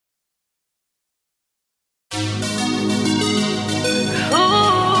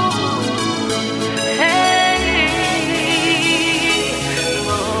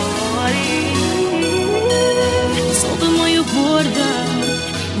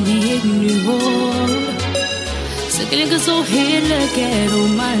die ik nu hoor. Ze klinken zo heerlijk en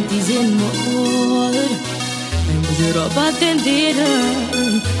romantisch in mijn oor. En moet je erop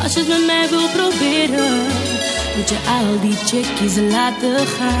attenderen, als je het met mij wil proberen, moet je al die chickies laten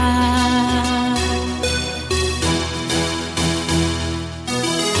gaan.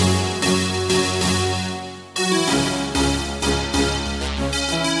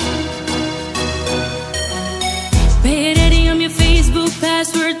 Ben je ready om je Facebook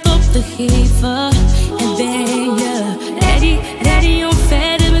password op te geven? En ben je ready om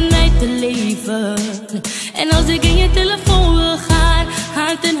verder met mij te leven? En als ik in je telefoon wil gaan,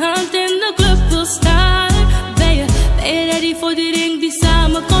 hand in hand in de club wil staan, ben je ready voor die ring die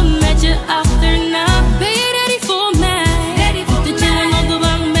samenkomt met je achterna? Ben je ready voor mij? Ready voor te chillen op de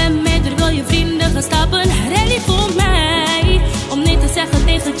bank met mij terwijl je vrienden gaan stappen? Ready voor mij om nee te zeggen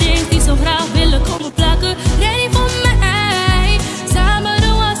tegen chicks die zo graag willen komen plakken? Ready voor mij, samen de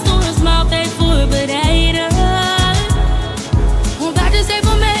was door ons maaltijd voorbereiden. Want daar zijn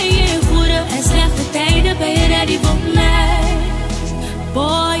voor mij in goede en slechte tijden. Ben je ready voor mij?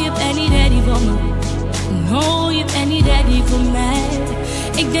 Boy, je bent niet ready voor me. No, je bent niet ready voor mij.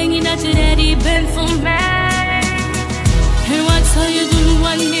 Ik denk niet dat je ready bent voor mij. En wat zal je doen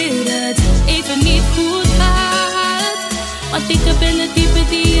wanneer het even niet goed gaat? Want ik ben de type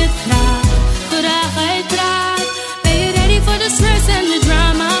die het graag uitpraat. Ben je ready voor de stress en de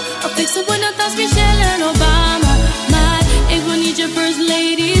drama? Of ik ze worden als Michelle en Obama? Maar ik wil niet je first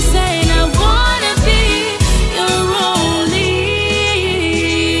lady zijn. I wanna be your rollie.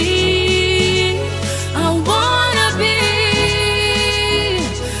 I wanna be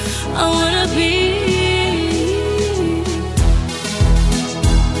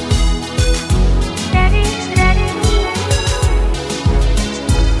ready.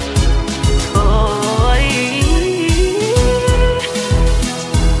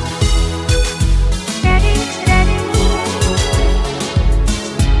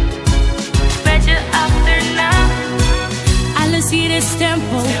 Hier is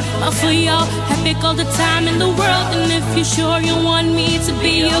tempo, maar voor jou heb ik all the time in the world. And if you're sure you want me to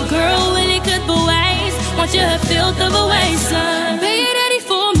be your girl, wil ik het bewijs, want je hebt veel te bewijzen. Ben je ready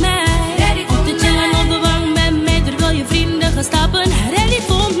voor mij? Ready om te chillen op de bank met mij terwijl je vrienden gaan stappen? Ready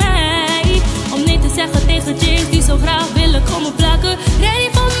voor mij om nee te zeggen tegen chicks die zo graag willen komen plakken? Ready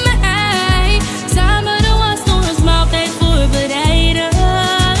voor mij, samen de was door ons maaltijd voorbereiden.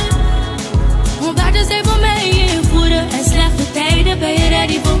 Want daar zijn voor mij in goede en slechte tijden. Ben je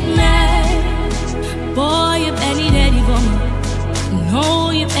ready voor mij? Boy, je bent niet ready voor me.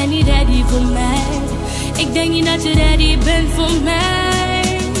 No, je bent niet ready voor mij. Ik denk niet dat je ready bent voor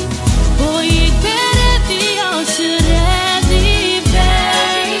mij. Boy, ik ben ready als je ready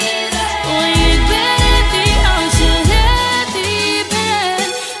bent. Boy, ik ben ready als je ready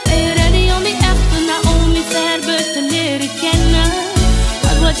bent. Ben je ready om die echte Naomi Faerber te leren kennen?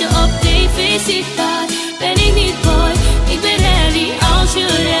 Want wat je op tv ziet, daar ben ik niet, boy. Ik ben ready als je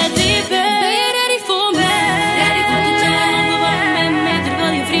ready bent. Ben je ready voor mij? Ready voor de chillen op de bank met mij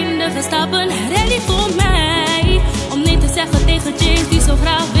terwijl je vrienden gaan stappen? Ready voor mij om nee te zeggen tegen chicks die zo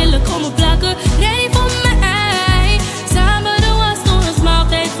graag willen komen plakken? Ready voor mij, samen de was door ons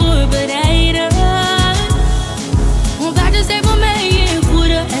maaltijd voorbereiden. Want daar zijn voor mij in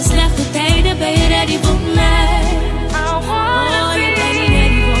goede en slechte tijden. Ben je ready voor mij? Oh, je bent niet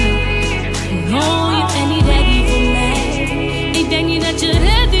ready voor me. No, je bent niet ready voor mij. Ik denk niet dat je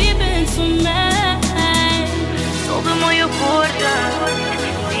ready bent voor mij. Zoveel mooie woorden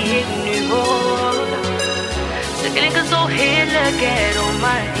die ik nu hoor. Ze klinken zo heerlijk en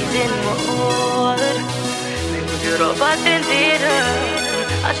romantisch in mijn oor. Ik moet erop attenderen,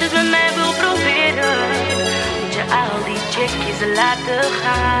 als je het met mij wil proberen, moet je al die chickies laten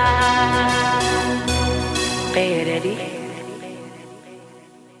gaan. Ben je ready?